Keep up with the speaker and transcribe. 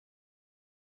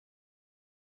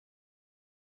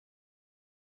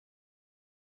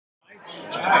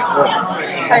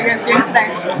How are you guys doing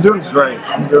today? I'm doing great.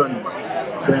 I'm doing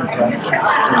fantastic.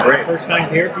 Doing great. First time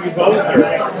here for you both? Or?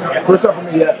 First time for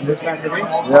me yet. First time for me?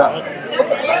 Yeah.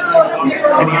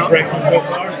 Any impressions so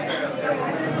far?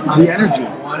 The energy.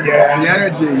 The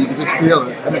energy, you can just feel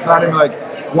it. And it's not even like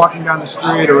walking down the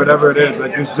street or whatever it is.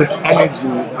 Like there's this energy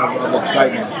of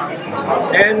excitement.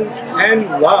 And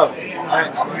love.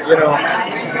 You know,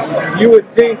 you would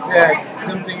think that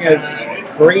something as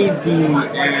crazy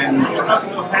and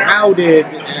crowded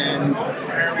and,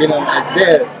 you know, as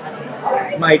this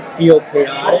might feel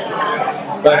chaotic,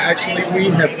 but actually we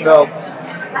have felt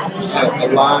a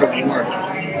lot of warmth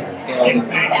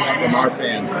from our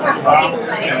fans.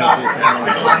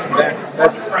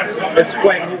 That's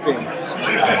quite moving to see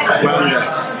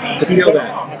that, to feel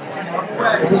that.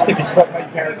 Just if you talk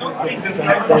about characters, get a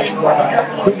sense of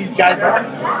who these guys are.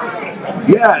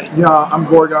 Yeah, you know, I'm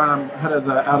Gorgon. I'm head of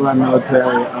the Adeline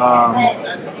military,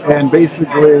 and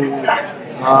basically,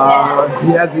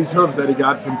 he has these hooves that he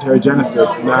got from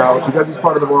Genesis. Now, because he's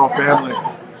part of the royal family,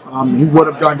 he would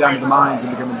have gone down to the mines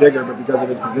and become a digger, but because of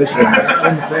his position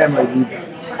in the family, he's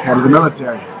head of the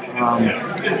military.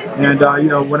 You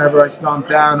know, whenever I stomp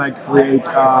down, I create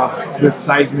this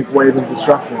seismic wave of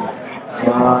destruction.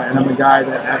 And I'm a guy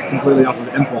that acts completely off of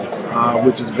impulse,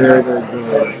 which is very, very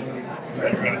exhilarating.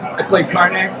 I played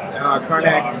Karnak.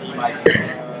 Karnak,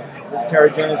 this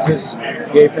Genesis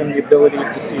gave him the ability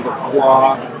to see the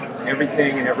flaw in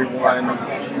everything and everyone,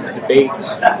 debate,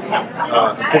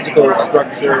 the physical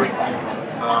structure,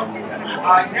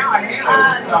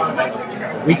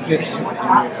 weakness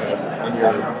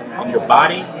in your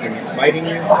body when he's fighting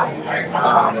you.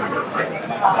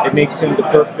 It makes him the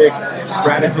perfect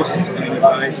strategist and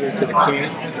advisor to the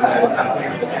king.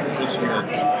 That's the position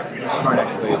that Karnak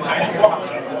plays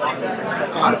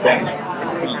on the family.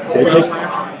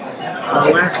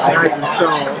 Last night you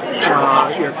saw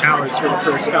your powers for the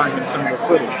first time in some of the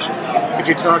footage. Could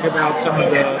you talk about some of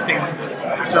the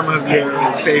things, some of your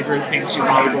favorite things you've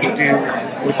been able to do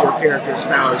with your character's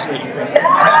powers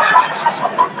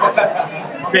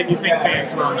that you think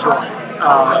fans will enjoy?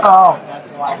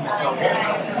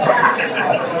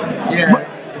 Yeah,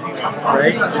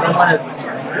 right? You don't want to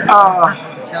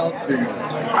tell too much.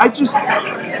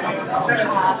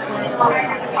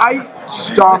 I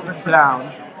stomp down,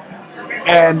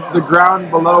 and the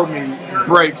ground below me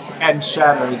breaks and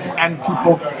shatters, and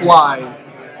people fly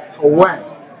away.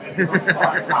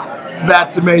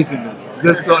 That's amazing,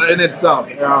 just in itself,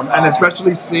 and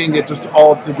especially seeing it just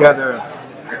all together,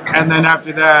 and then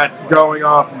after that going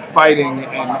off and fighting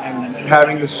and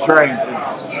having the strength.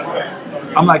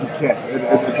 I'm like a kid.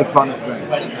 It's the funnest thing.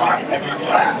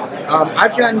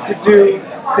 I've gotten to do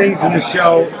things in the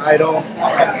show I don't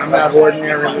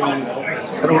ordinarily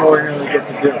get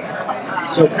to do.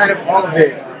 So kind of all of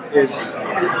it is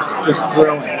just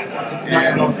thrilling.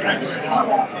 And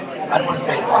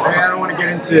I don't want to get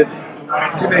into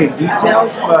too many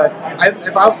details, but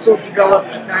I've also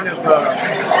developed kind of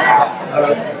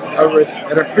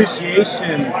an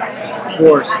appreciation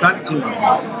for stunt teams.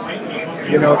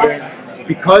 You know,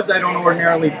 because I don't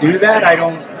ordinarily do that, I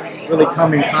don't really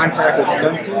come in contact with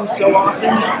stunt teams so often,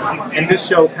 and this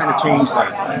show kind of changed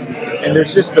that. And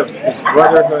there's just this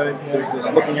brotherhood, there's this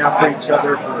looking out for each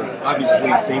other for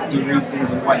obviously safety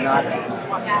reasons and whatnot.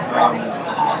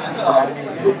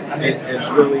 It's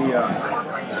really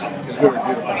beautiful.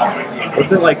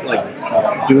 What's it like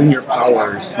doing your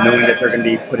powers, knowing that they're going to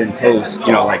be put in post,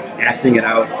 you know, like acting it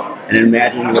out and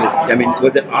imagining what it's, I mean,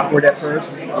 was it awkward at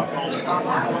first? We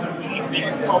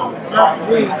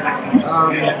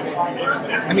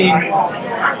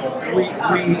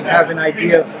have an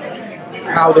idea of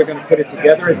how they're going to put it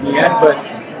together at the end, but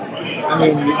I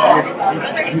mean,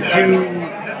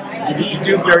 you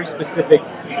do very specific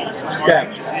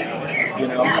steps. You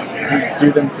know, you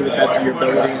do them to the best of your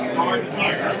ability,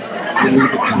 and then you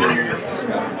leave it to.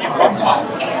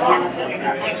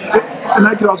 And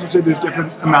I could also say there's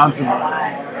different amounts of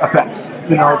effects.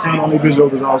 You know, it's not only visual,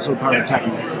 there's also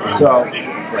pyrotechnics. So,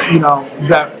 you know,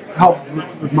 that helped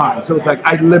with mine. So it's like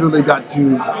I literally got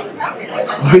to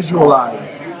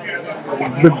visualize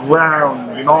the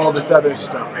ground and all this other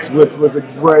stuff, which was a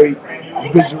great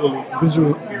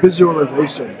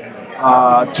visualization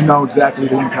to know exactly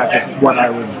the impact of what I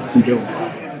would be doing.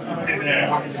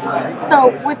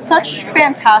 So, with such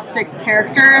fantastic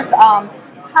characters,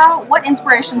 what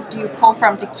inspirations do you pull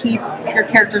from to keep your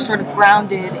character sort of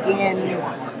grounded in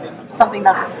something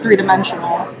that's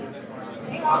three-dimensional?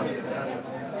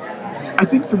 I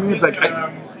think for me, it's like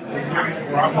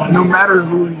no matter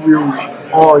who you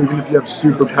are, even if you have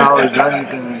superpowers or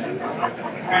anything,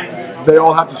 they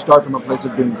all have to start from a place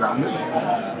of being grounded.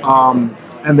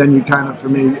 And then you kind of, for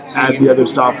me, add the other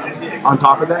stuff on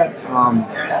top of that.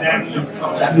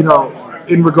 You know,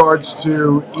 in regards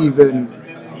to even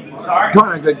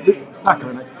Karnak, like, not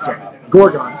Karnak, sorry,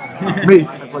 Gorgon. Me,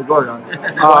 I play Gorgon.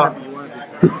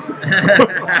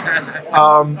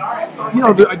 You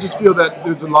know, I just feel that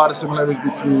there's a lot of similarities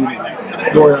between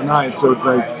Gorgon and I. So it's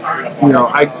like, you know,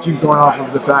 I keep going off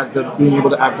of the fact that being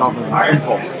able to act off of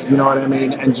impulse. You know what I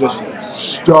mean? And just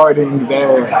starting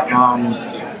there.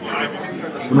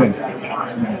 For me.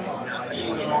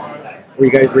 Were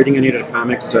you guys reading any of the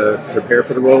comics to prepare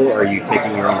for the role, or are you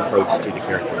taking your own approach to the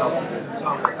characters?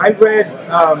 I read,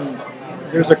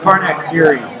 there's a Karnak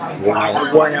series,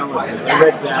 One Ellis's. I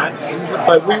read that,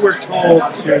 but we were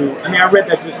told to, I mean, I read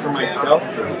that just for myself,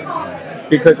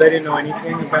 because I didn't know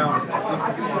anything about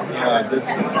this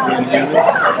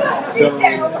Inhumans. So,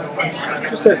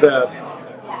 just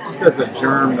as a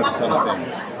germ of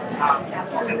something.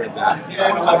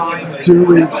 2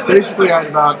 weeks. Basically, I had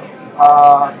about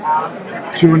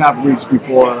 2.5 weeks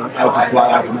before I had to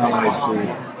fly out from LA to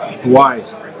Hawaii.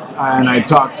 And I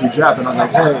talked to Jeff and I was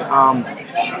like, hey,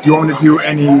 do you want me to do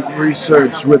any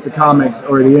research with the comics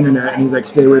or the internet? And he's like,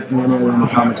 stay away from the internet and the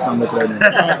comics, don't look at it.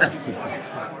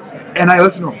 And I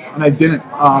listened to him, and I didn't.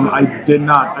 I did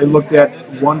not. I looked at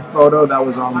one photo that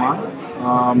was online,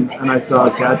 and I saw a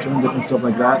statue and different stuff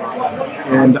like that.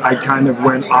 And I kind of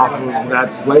went off of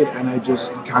that slate, and I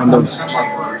just kind of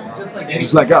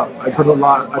just let go. I put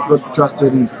trust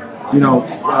in, you know,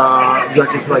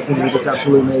 directors who I think are just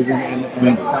absolutely amazing, and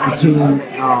the team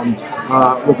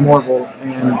with Marvel,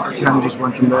 and kind of just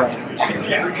went from there.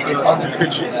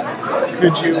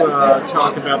 Could you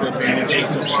talk about the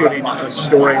advantages of shooting a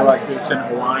story like this in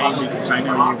Hawaii? Because I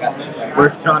know you've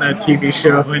worked on a TV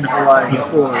show in Hawaii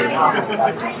before.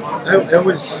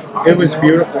 It was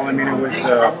beautiful. I mean, it was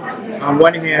on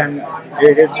one hand,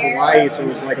 it is Hawaii, so it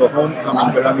was like a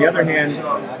homecoming. But on the other hand,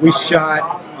 we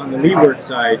shot on the leeward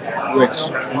side, which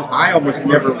I almost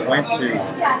never went to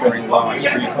during Lost. We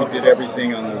did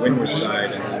everything on the windward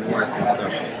side and the north and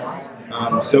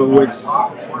stuff. So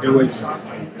it was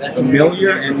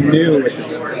familiar and new at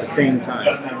the same time.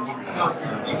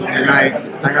 And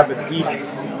I have a deep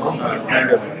kind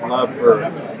of love for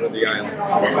the island.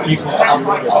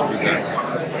 So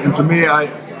and for me,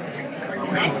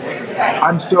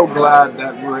 I'm so glad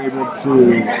that we're able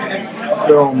to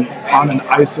film on an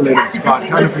isolated spot,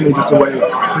 kind of for me, just away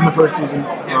from the first season,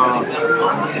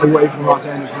 away from Los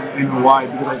Angeles in Hawaii,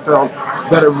 because I felt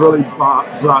that it really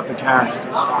brought the cast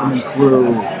and the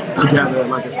crew together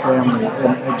like a family,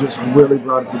 and it just really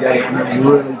brought us together, and it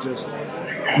really just,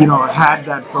 you know, had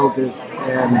that focus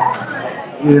and,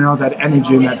 you know, that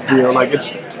energy and that feel. Like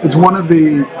it's one of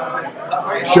the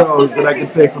shows that I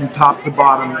could say from top to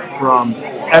bottom, from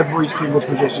every single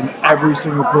position, every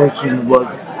single person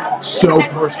was so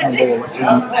personable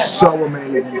and so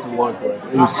amazing to work with.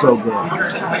 It was so good,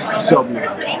 so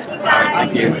beautiful.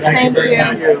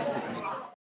 Thank you.